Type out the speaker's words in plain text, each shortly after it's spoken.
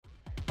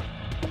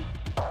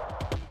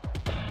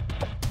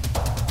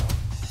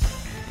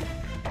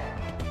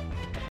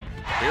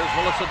Here's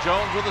Melissa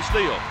Jones with a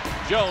steal.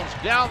 Jones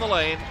down the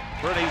lane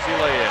for an easy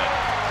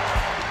lay-in.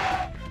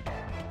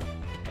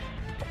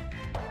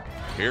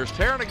 Here's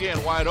Tarrant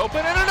again, wide open,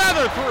 and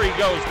another three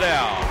goes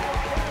down.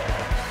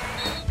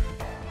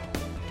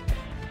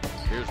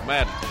 Here's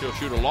Madden. She'll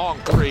shoot a long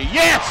three.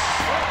 Yes!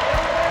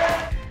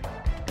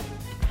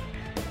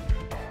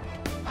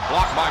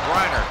 Blocked by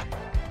Griner.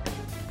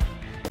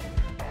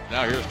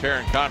 Now here's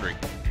Tarrant Condry.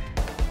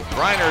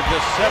 Griner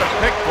just set a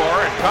pick for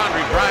her, and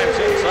Condry drives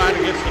inside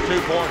and gets the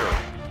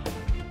two-pointer.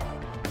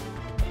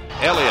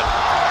 Elliott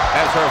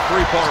has her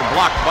three-pointer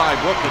blocked by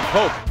Brooklyn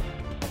Pope.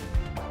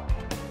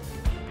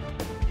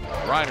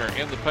 Griner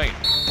in the paint.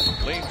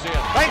 Leans in.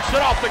 Banks it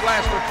off the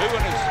glass for two,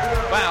 and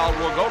is fouled.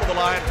 Will go to the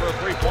line for a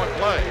three-point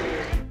play.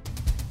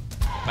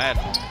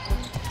 Madden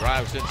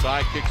drives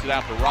inside, kicks it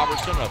out to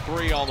Robertson. A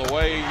three on the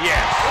way.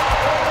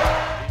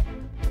 Yes!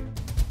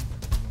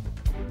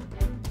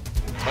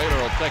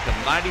 Baylor will take a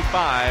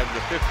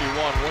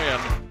 95-51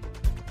 win.